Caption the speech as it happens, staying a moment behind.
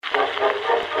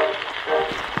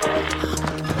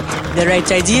The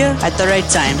right idea at the right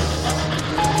time.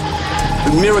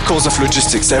 The miracles of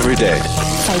logistics every day.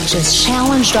 I just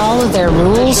challenged all of their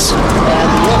rules.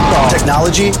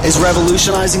 Technology is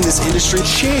revolutionizing this industry,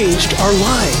 changed our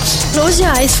lives. Close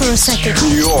your eyes for a second.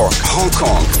 New York, Hong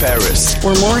Kong, Paris.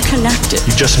 We're more connected.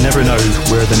 You just never know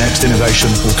where the next innovation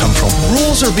will come from.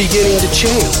 Rules are beginning to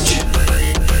change.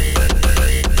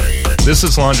 This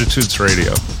is Longitudes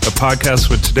Radio, a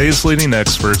podcast with today's leading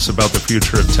experts about the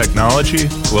future of technology,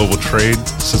 global trade,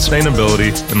 sustainability,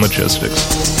 and logistics.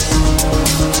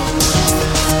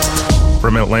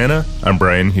 From Atlanta, I'm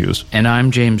Brian Hughes. And I'm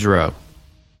James Rowe.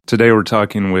 Today we're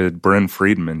talking with Bryn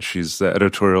Friedman. She's the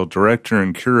editorial director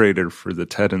and curator for the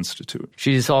TED Institute.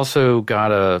 She's also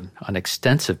got an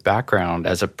extensive background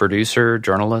as a producer,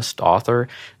 journalist, author.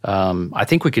 I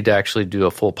think we could actually do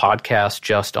a full podcast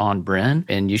just on Bryn,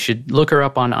 and you should look her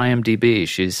up on IMDb.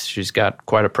 She's got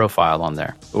quite a profile on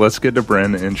there. Let's get to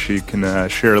Bryn, and she can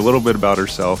share a little bit about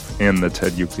herself and the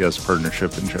TED-UPS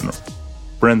partnership in general.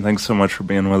 Bryn, thanks so much for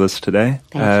being with us today.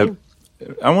 Thank you.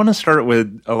 I want to start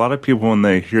with a lot of people, when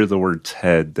they hear the word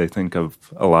TED, they think of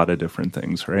a lot of different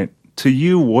things, right? To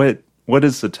you, what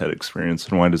is the TED experience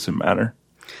and why does it matter?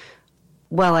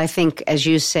 Well, I think, as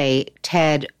you say,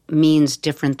 TED means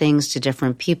different things to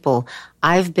different people.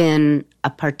 I've been a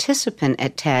participant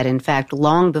at TED. In fact,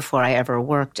 long before I ever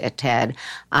worked at TED,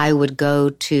 I would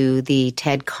go to the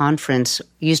TED conference,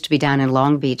 used to be down in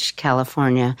Long Beach,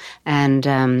 California,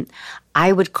 and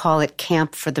I would call it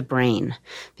Camp for the Brain,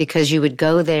 because you would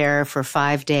go there for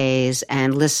 5 days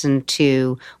and listen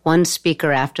to one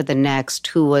speaker after the next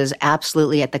who was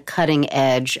absolutely at the cutting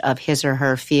edge of his or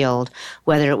her field,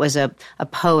 whether it was a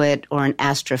poet or an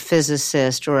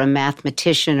astrophysicist or a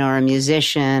mathematician or a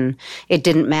musician. It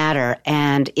didn't matter.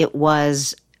 And it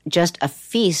was just a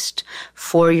feast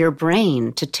for your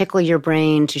brain, to tickle your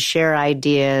brain, to share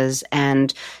ideas,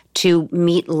 and to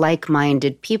meet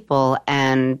like-minded people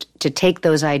and to take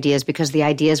those ideas, because the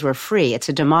ideas were free. It's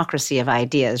a democracy of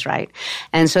ideas, right?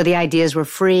 And so the ideas were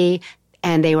free,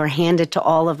 and they were handed to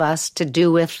all of us to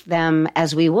do with them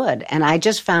as we would. And I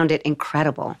just found it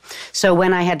incredible. So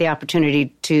when I had the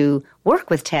opportunity to work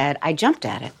with TED, I jumped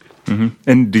at it. Mm-hmm.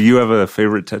 And do you have a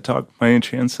favorite TED Talk by any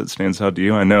chance that stands out to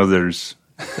you? I know there's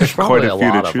quite a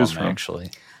few to choose from.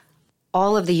 Actually.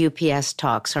 All of the UPS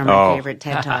talks are my favorite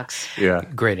TED Talks. Yeah.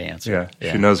 Great answer.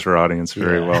 Yeah. She knows her audience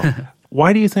very well.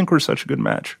 Why do you think we're such a good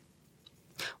match?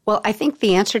 Well, I think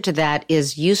the answer to that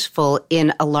is useful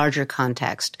in a larger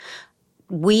context.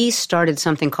 We started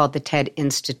something called the TED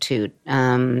Institute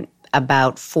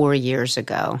about 4 years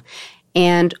ago.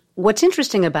 And what's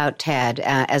interesting about TED,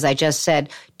 as I just said,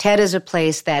 TED is a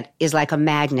place that is like a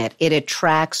magnet. It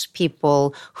attracts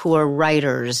people who are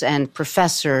writers and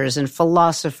professors and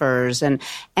philosophers. And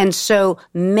so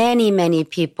many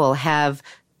people have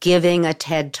giving a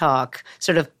TED Talk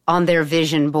sort of on their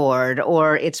vision board,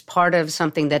 or it's part of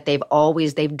something that they've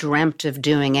dreamt of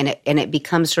doing, and it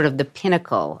becomes sort of the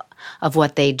pinnacle of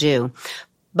what they do.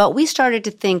 But we started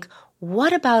to think,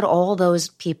 what about all those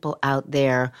people out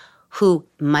there who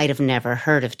might have never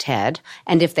heard of TED,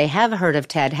 and if they have heard of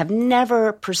TED, have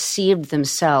never perceived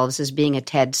themselves as being a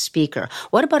TED speaker?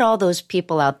 What about all those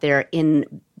people out there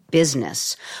in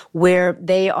business where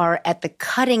they are at the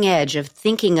cutting edge of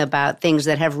thinking about things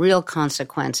that have real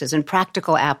consequences and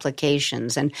practical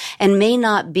applications and may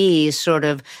not be sort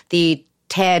of the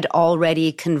TED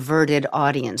already converted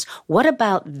audience? What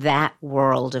about that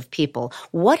world of people?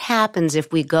 What happens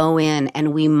if we go in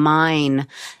and we mine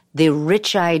the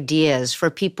rich ideas for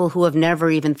people who have never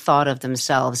even thought of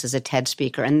themselves as a TED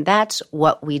speaker? And that's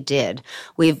what we did.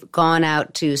 We've gone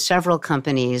out to several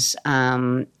companies,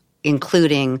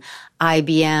 including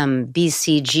IBM,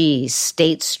 BCG,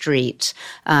 State Street,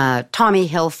 Tommy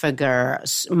Hilfiger,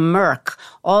 Merck,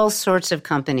 all sorts of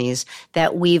companies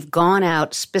that we've gone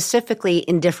out specifically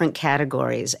in different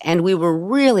categories. And we were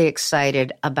really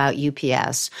excited about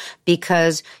UPS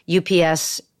because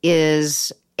UPS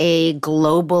is a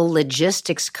global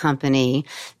logistics company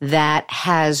that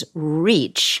has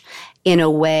reach in a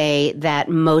way that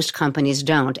most companies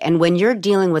don't. And when you're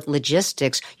dealing with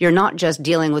logistics, you're not just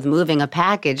dealing with moving a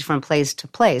package from place to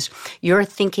place. You're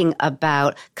thinking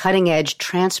about cutting-edge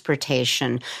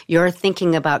transportation. You're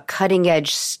thinking about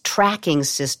cutting-edge tracking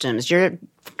systems. You're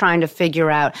trying to figure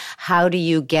out how do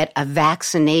you get a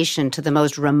vaccination to the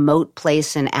most remote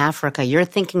place in Africa. You're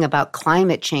thinking about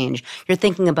climate change. You're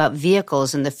thinking about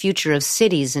vehicles and the future of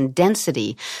cities and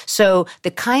density. So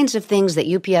the kinds of things that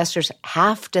UPSers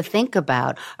have to think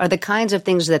about are the kinds of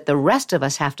things that the rest of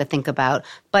us have to think about.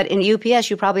 But in UPS,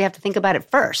 you probably have to think about it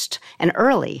first and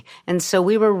early. And so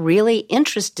we were really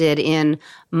interested in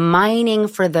mining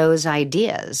for those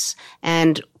ideas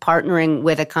and partnering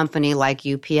with a company like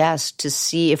UPS to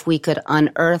see if we could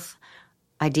unearth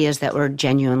ideas that were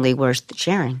genuinely worth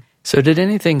sharing. So did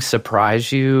anything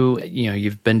surprise you? You know,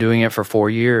 you've been doing it for 4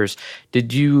 years.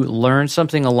 Did you learn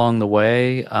something along the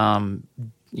way,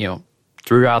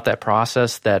 throughout that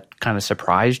process that kind of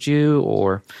surprised you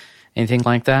or anything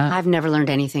like that? I've never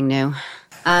learned anything new.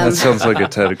 That sounds like a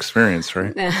TED experience,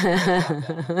 right?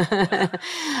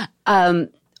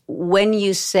 When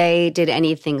you say, did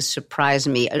anything surprise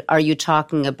me, are you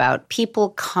talking about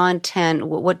people, content?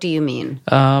 What do you mean?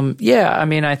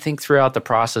 I think throughout the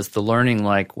process, the learning,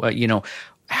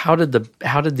 how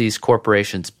did these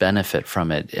corporations benefit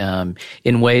from it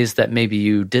in ways that maybe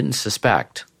you didn't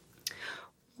suspect?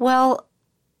 Well,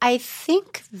 I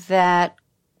think that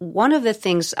one of the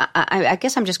things, I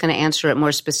guess I'm just going to answer it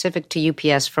more specific to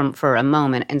UPS for a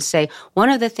moment and say one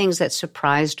of the things that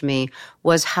surprised me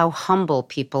was how humble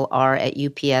people are at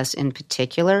UPS in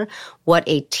particular, what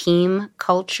a team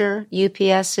culture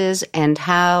UPS is, and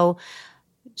how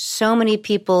so many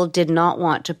people did not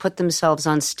want to put themselves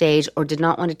on stage or did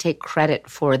not want to take credit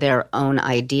for their own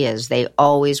ideas. They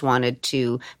always wanted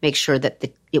to make sure that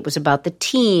it was about the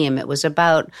team. It was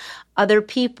about other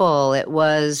people. It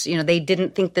was, they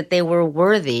didn't think that they were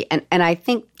worthy. And I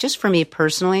think just for me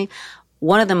personally,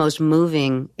 one of the most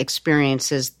moving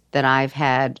experiences that I've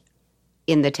had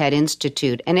in the TED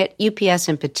Institute, and at UPS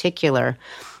in particular,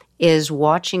 is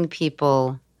watching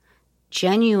people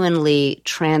genuinely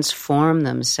transform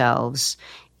themselves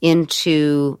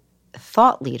into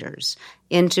thought leaders,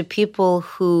 into people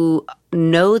who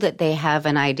know that they have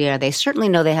an idea. They certainly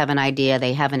know they have an idea,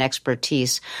 they have an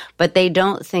expertise, but they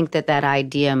don't think that that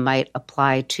idea might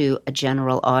apply to a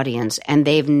general audience. And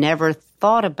they've never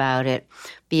thought about it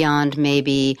beyond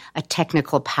maybe a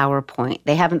technical PowerPoint.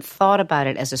 They haven't thought about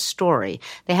it as a story.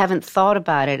 They haven't thought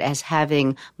about it as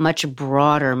having much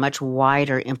broader, much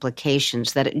wider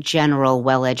implications that a general,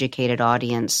 well-educated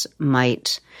audience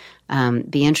might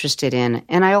be interested in.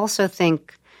 And I also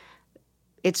think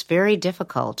it's very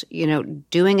difficult,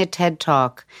 doing a TED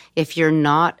Talk, if you're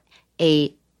not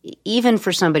even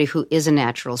for somebody who is a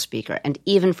natural speaker and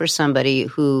even for somebody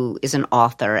who is an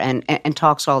author and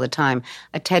talks all the time,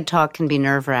 a TED Talk can be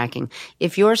nerve-wracking.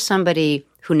 If you're somebody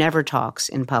who never talks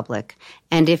in public,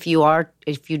 and if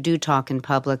you do talk in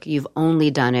public, you've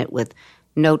only done it with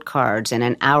note cards and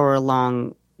an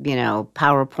hour-long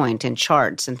PowerPoint and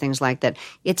charts and things like that.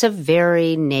 It's a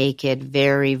very naked,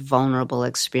 very vulnerable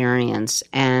experience.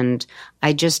 And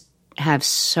I just have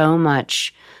so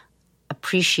much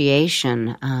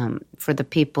appreciation for the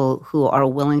people who are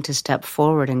willing to step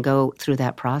forward and go through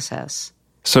that process.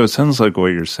 So it sounds like what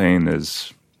you're saying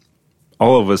is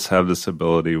all of us have this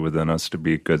ability within us to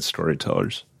be good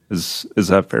storytellers. Is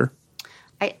that fair?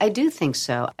 I do think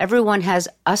so. Everyone has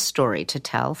a story to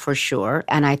tell, for sure.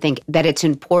 And I think that it's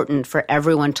important for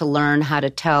everyone to learn how to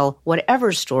tell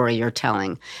whatever story you're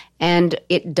telling. And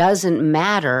it doesn't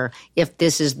matter if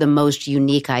this is the most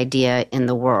unique idea in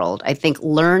the world. I think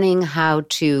learning how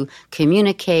to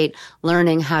communicate,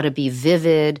 learning how to be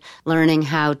vivid, learning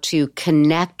how to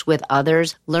connect with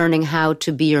others, learning how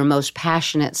to be your most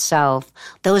passionate self,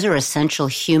 those are essential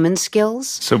human skills.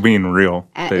 So being real,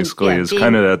 basically, is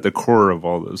kind of at the core of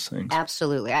all those things.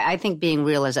 Absolutely. I think being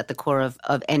real is at the core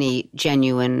of any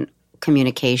genuine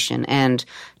communication. And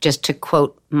just to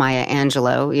quote Maya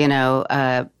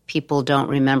Angelou, people don't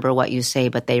remember what you say,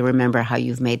 but they remember how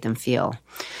you've made them feel.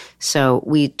 So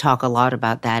we talk a lot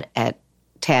about that at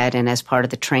TED and as part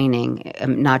of the training,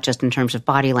 not just in terms of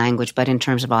body language, but in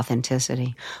terms of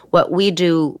authenticity. What we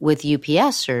do with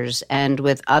UPSers and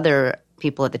with other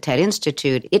people at the TED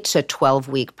Institute, it's a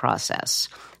 12-week process.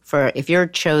 For if you're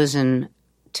chosen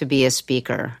to be a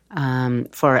speaker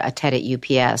for a TED at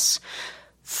UPS,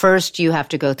 First, you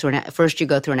go through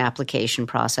an application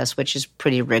process, which is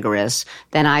pretty rigorous.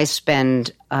 Then I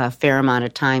spend a fair amount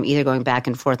of time either going back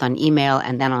and forth on email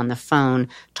and then on the phone,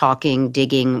 talking,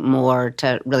 digging more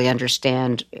to really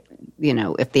understand,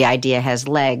 if the idea has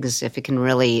legs, if it can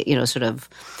really, sort of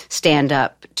stand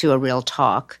up to a real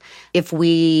talk. If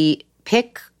we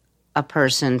pick a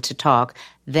person to talk,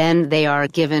 then they are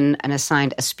given and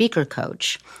assigned a speaker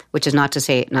coach, which is not to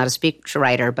say not a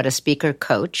speechwriter, but a speaker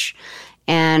coach.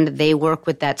 And they work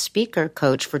with that speaker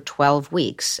coach for 12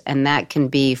 weeks. And that can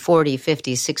be 40,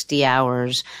 50, 60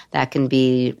 hours. That can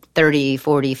be 30,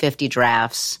 40, 50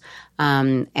 drafts.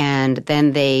 And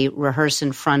then they rehearse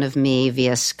in front of me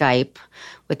via Skype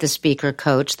with the speaker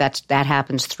coach. That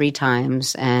happens 3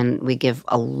 times, and we give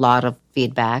a lot of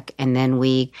feedback. And then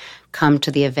we come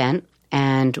to the event,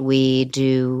 and we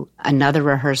do another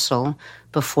rehearsal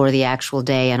before the actual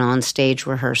day, an on-stage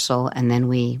rehearsal, and then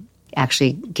we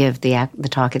actually give the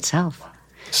talk itself.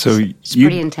 So it's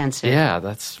pretty intensive. Yeah,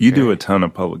 that's you do a ton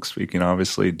of public speaking,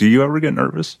 obviously. Do you ever get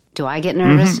nervous? Do I get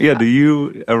nervous? Mm-hmm. Yeah. Do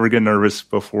you ever get nervous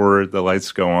before the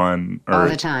lights go on? All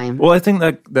the time. Well, I think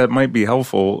that might be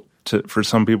helpful for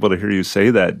some people to hear you say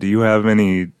that. Do you have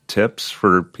any tips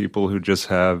for people who just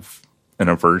have an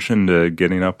aversion to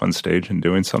getting up on stage and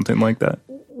doing something like that?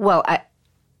 Well,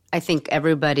 I think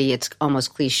everybody, it's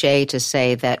almost cliche to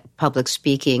say that public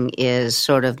speaking is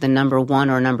sort of the number 1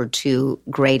 or number 2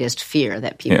 greatest fear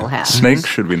that people have. Snakes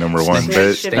should be number 1. But,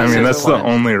 that's the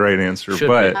only right answer.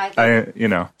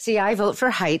 See, I vote for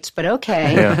heights, but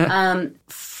okay. Yeah.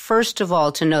 First of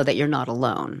all, to know that you're not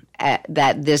alone,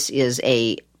 that this is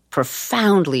a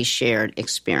profoundly shared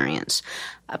experience,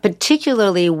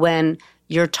 particularly when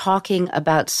you're talking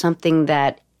about something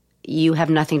that you have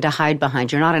nothing to hide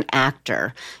behind. You're not an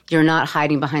actor. You're not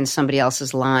hiding behind somebody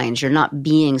else's lines. You're not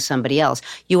being somebody else.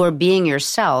 You are being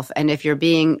yourself. And if you're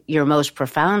being your most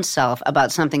profound self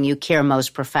about something you care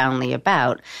most profoundly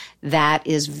about, that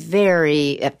is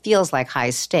it feels like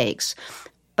high stakes.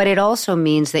 But it also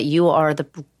means that you are the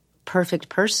perfect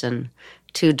person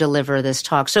to deliver this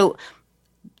talk. So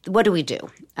what do we do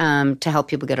to help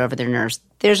people get over their nerves?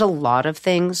 There's a lot of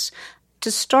things. To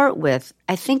start with,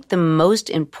 I think the most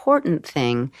important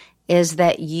thing is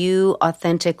that you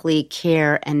authentically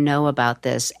care and know about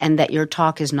this, and that your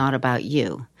talk is not about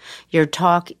you. Your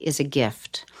talk is a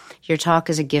gift. Your talk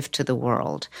is a gift to the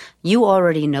world. You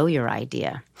already know your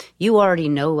idea. You already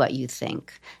know what you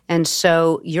think. And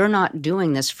so you're not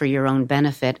doing this for your own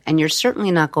benefit, and you're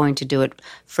certainly not going to do it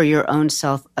for your own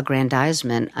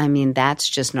self-aggrandizement. I mean, that's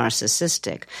just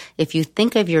narcissistic. If you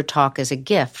think of your talk as a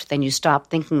gift, then you stop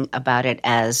thinking about it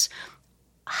as,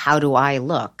 how do I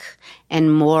look?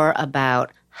 And more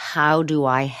about, how do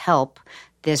I help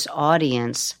this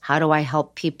audience? How do I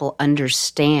help people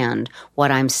understand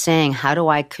what I'm saying? How do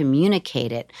I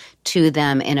communicate it to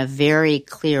them in a very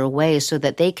clear way so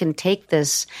that they can take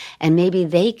this and maybe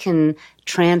they can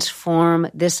transform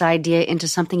this idea into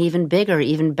something even bigger,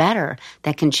 even better,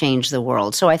 that can change the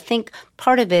world? So I think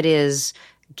part of it is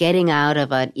getting out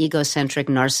of an egocentric,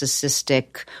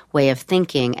 narcissistic way of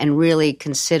thinking and really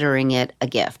considering it a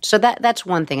gift. So that's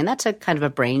one thing, and that's a kind of a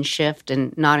brain shift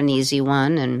and not an easy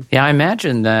one. And yeah, I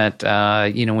imagine that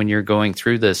when you're going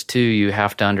through this too, you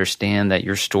have to understand that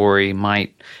your story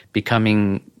might be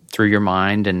coming through your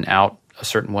mind and out a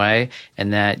certain way,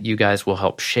 and that you guys will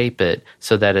help shape it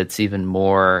so that it's even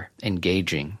more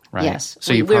engaging, right? Yes.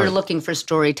 So we're looking for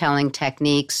storytelling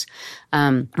techniques.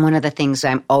 One of the things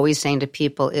I'm always saying to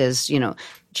people is,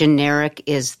 generic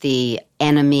is the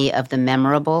enemy of the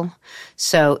memorable.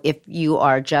 So if you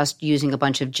are just using a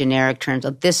bunch of generic terms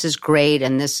of this is great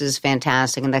and this is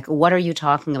fantastic, and like, what are you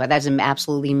talking about? That's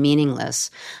absolutely meaningless.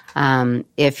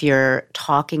 If you're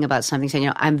talking about something,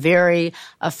 saying, I'm very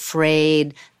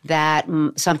afraid that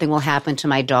something will happen to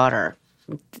my daughter.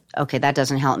 Okay, that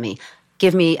doesn't help me.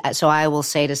 So I will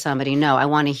say to somebody, no, I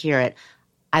want to hear it.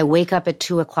 I wake up at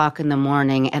 2:00 in the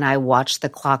morning and I watch the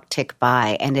clock tick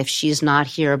by. And if she's not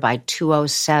here by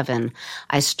 2:07,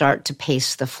 I start to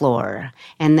pace the floor.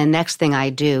 And the next thing I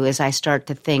do is I start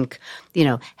to think,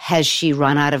 has she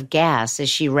run out of gas? Is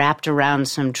she wrapped around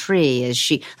some tree? Is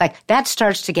she that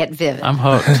starts to get vivid? I'm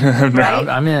hooked. Right?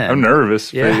 I'm in. I'm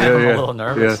nervous. Yeah, I'm a little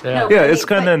nervous. Yeah, it's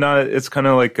kind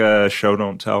of like a show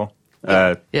don't tell.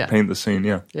 Paint the scene,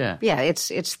 Yeah,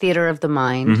 it's theater of the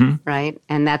mind, right?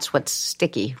 And that's what's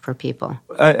sticky for people.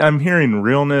 I'm hearing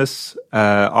realness,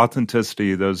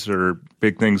 authenticity, those are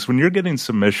big things. When you're getting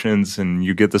submissions, and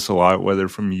you get this a lot, whether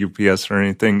from UPS or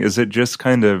anything, is it just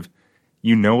kind of,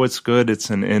 it's good, it's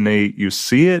an innate, you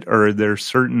see it, or are there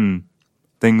certain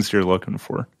things you're looking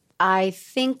for? I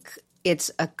think it's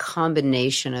a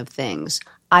combination of things.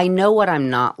 I know what I'm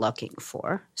not looking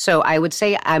for. So I would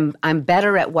say I'm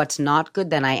better at what's not good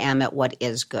than I am at what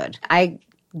is good. I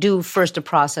do first a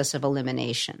process of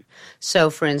elimination. So,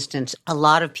 for instance, a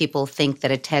lot of people think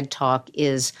that a TED Talk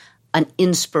is an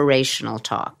inspirational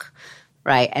talk,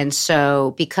 right? And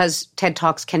so because TED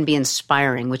Talks can be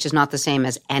inspiring, which is not the same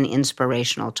as an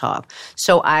inspirational talk.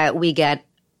 So we get,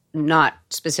 not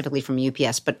specifically from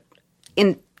UPS, but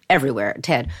in everywhere,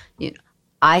 TED,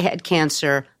 I had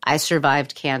cancer. I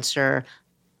survived cancer.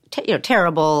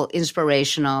 Terrible,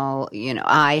 inspirational.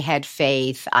 I had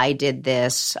faith. I did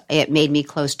this. It made me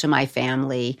close to my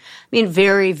family. I mean,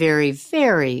 very, very,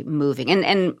 very moving,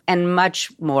 and much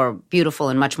more beautiful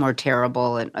and much more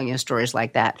terrible, and stories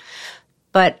like that.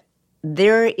 But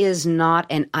there is not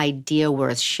an idea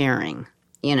worth sharing.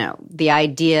 The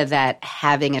idea that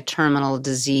having a terminal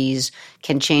disease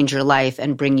can change your life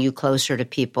and bring you closer to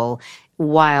people,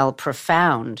 while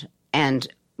profound and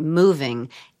moving,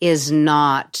 is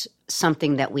not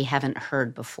something that we haven't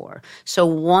heard before. So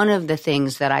one of the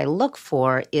things that I look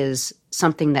for is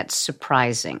something that's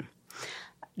surprising.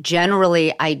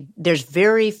 Generally, there's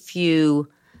very few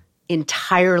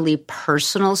entirely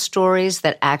personal stories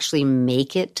that actually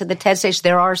make it to the TED stage.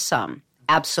 There are some,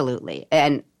 absolutely,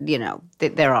 and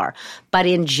there are. But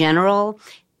in general,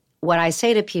 what I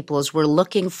say to people is we're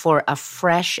looking for a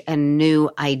fresh and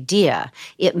new idea.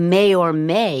 It may or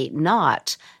may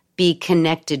not be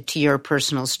connected to your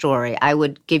personal story. I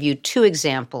would give you two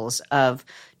examples of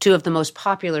two of the most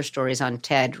popular stories on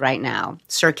TED right now.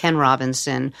 Sir Ken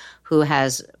Robinson, who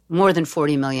has more than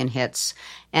 40 million hits,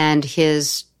 and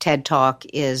his TED Talk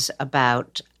is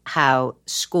about how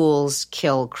schools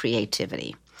kill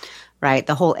creativity, right?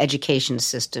 The whole education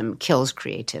system kills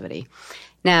creativity.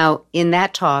 Now, in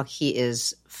that talk, he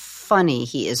is funny,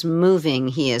 he is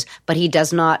moving, but he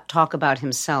does not talk about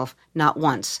himself, not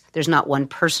once. There's not one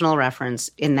personal reference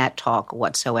in that talk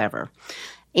whatsoever.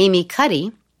 Amy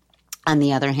Cuddy, on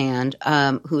the other hand,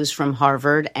 who's from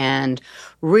Harvard and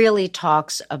really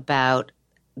talks about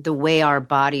the way our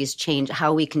bodies change,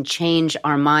 how we can change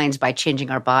our minds by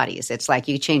changing our bodies. It's like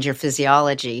you change your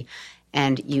physiology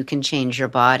and you can change your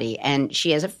body. And she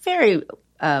has a very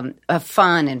a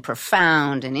fun and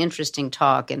profound and interesting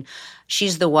talk. And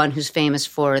she's the one who's famous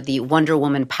for the Wonder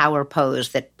Woman power pose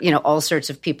that, all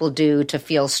sorts of people do to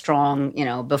feel strong,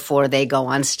 before they go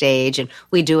on stage. And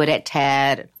we do it at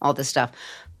TED, all this stuff.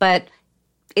 But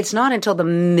it's not until the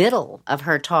middle of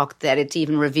her talk that it's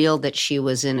even revealed that she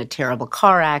was in a terrible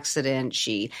car accident.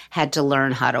 She had to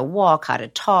learn how to walk, how to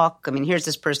talk. I mean, here's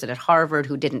this person at Harvard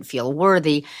who didn't feel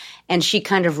worthy. And she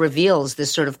kind of reveals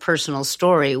this sort of personal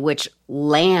story, which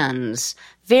lands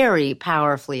very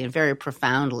powerfully and very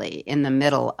profoundly in the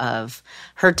middle of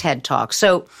her TED Talk.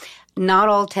 So not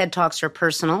all TED Talks are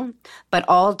personal, but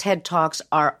all TED Talks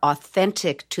are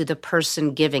authentic to the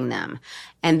person giving them.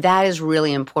 And that is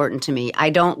really important to me. I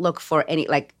don't look for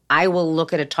I will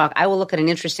look at a talk, I will look at an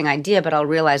interesting idea, but I'll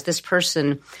realize this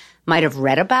person might have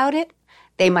read about it.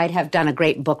 They might have done a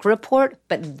great book report,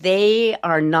 but they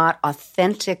are not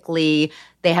authentically,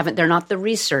 they're not the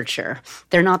researcher.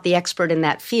 They're not the expert in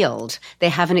that field. They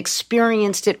haven't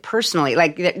experienced it personally.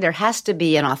 There has to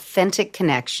be an authentic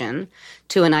connection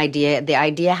to an idea. The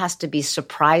idea has to be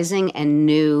surprising and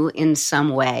new in some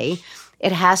way.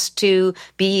 It has to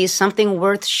be something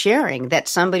worth sharing that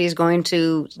somebody's going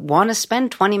to want to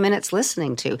spend 20 minutes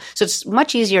listening to. So it's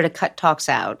much easier to cut talks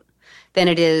out than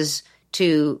it is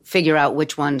to figure out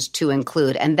which ones to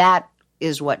include. And that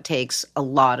is what takes a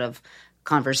lot of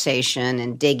conversation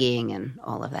and digging and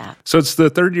all of that. So it's the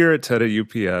third year at TED at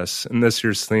UPS, and this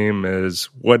year's theme is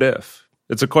what if?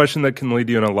 It's a question that can lead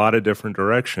you in a lot of different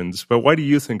directions, but why do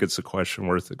you think it's a question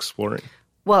worth exploring?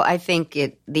 Well, I think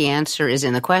the answer is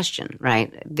in the question,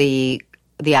 right? The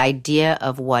idea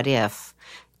of what if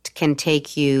can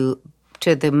take you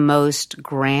to the most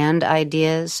grand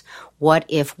ideas. What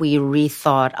if we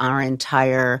rethought our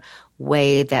entire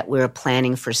way that we're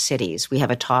planning for cities? We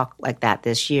have a talk like that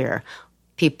this year.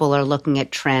 People are looking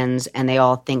at trends and they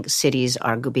all think cities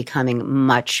are becoming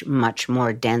much, much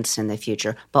more dense in the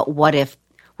future. But what if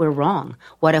we're wrong?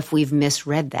 What if we've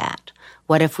misread that?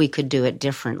 What if we could do it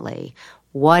differently?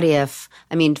 What if,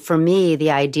 for me,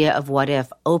 the idea of what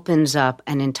if opens up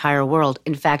an entire world.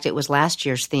 In fact, it was last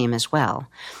year's theme as well.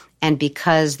 And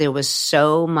because there was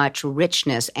so much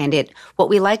richness and what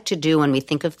we like to do when we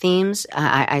think of themes,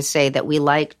 I say that we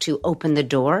like to open the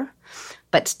door,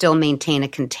 but still maintain a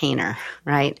container,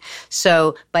 right?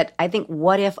 So, but I think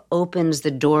what if opens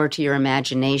the door to your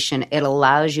imagination. It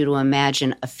allows you to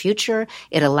imagine a future.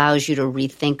 It allows you to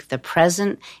rethink the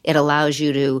present. It allows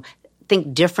you to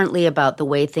think differently about the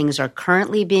way things are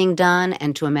currently being done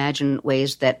and to imagine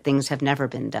ways that things have never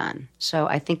been done. So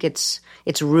I think it's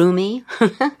roomy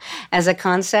as a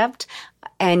concept,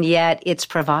 and yet it's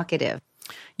provocative.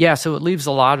 Yeah, so it leaves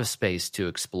a lot of space to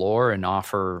explore and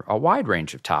offer a wide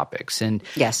range of topics. And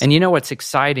yes. And what's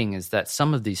exciting is that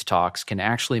some of these talks can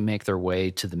actually make their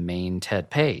way to the main TED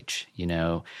page.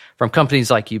 From companies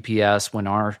like UPS, when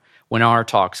our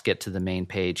talks get to the main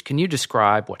page, can you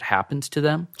describe what happens to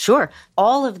them? Sure.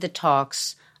 All of the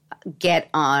talks get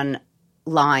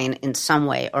online in some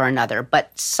way or another,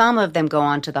 but some of them go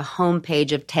onto the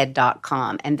homepage of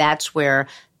TED.com, and that's where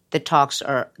the talks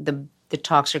are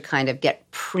kind of get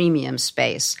premium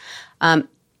space.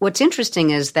 What's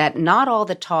interesting is that not all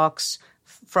the talks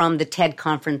from the TED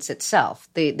conference itself,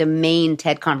 the main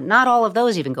TED conference, not all of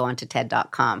those even go onto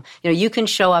TED.com. You can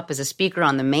show up as a speaker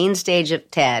on the main stage of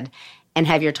TED and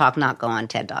have your talk not go on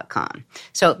TED.com.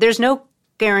 So there's no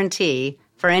guarantee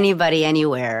for anybody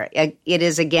anywhere. It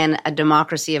is, again, a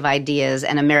democracy of ideas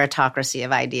and a meritocracy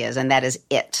of ideas, and that is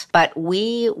it. But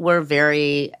we are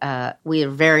very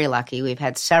lucky. We've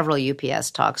had several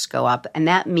UPS talks go up, and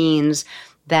that means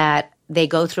that they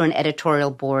go through an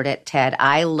editorial board at TED.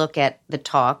 I look at the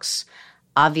talks.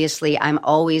 Obviously, I'm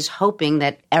always hoping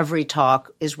that every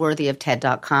talk is worthy of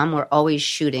TED.com. We're always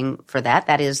shooting for that.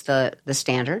 That is the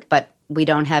standard. But we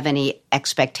don't have any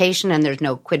expectation, and there's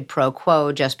no quid pro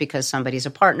quo just because somebody's a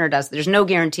partner. There's no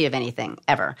guarantee of anything,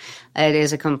 ever. It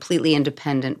is a completely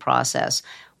independent process.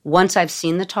 Once I've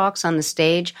seen the talks on the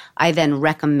stage, I then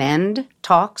recommend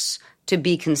talks to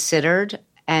be considered.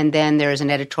 And then there's an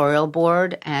editorial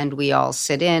board, and we all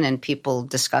sit in, and people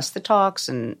discuss the talks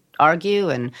and argue,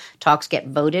 and talks get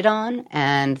voted on.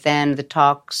 And then the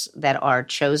talks that are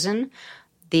chosen,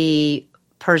 the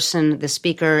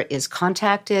speaker is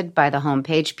contacted by the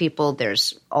homepage people.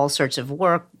 There's all sorts of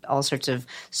work, all sorts of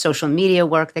social media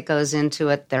work that goes into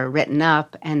it. They're written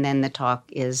up, and then the talk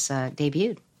is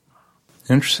debuted.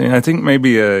 Interesting. I think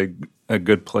maybe a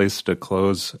good place to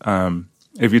close.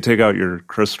 If you take out your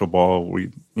crystal ball,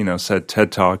 we said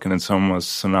TED Talk, and it's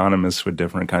almost synonymous with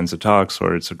different kinds of talks,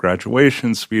 or it's a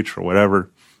graduation speech or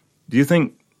whatever. Do you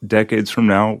think decades from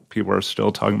now, people are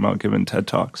still talking about giving TED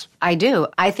Talks? I do.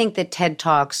 I think that TED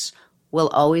Talks will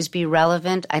always be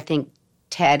relevant. I think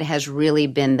TED has really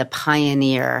been the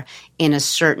pioneer in a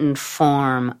certain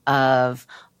form of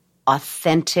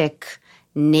authentic,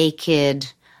 naked,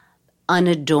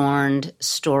 unadorned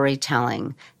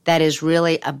storytelling that is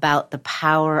really about the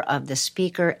power of the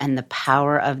speaker and the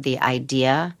power of the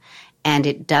idea, and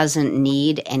it doesn't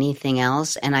need anything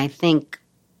else. And I think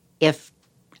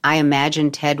I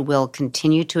imagine TED will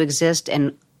continue to exist,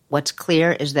 and what's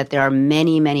clear is that there are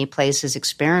many, many places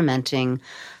experimenting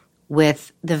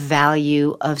with the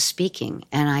value of speaking.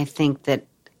 And I think that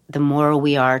the more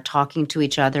we are talking to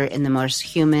each other in the most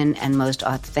human and most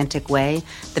authentic way,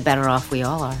 the better off we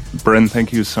all are. Bryn,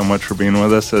 thank you so much for being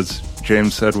with us. As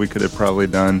James said, we could have probably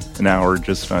done an hour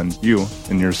just on you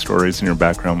and your stories and your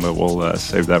background, but we'll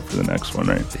save that for the next one,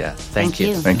 right? Yeah. Thank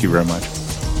you. Thank you very much.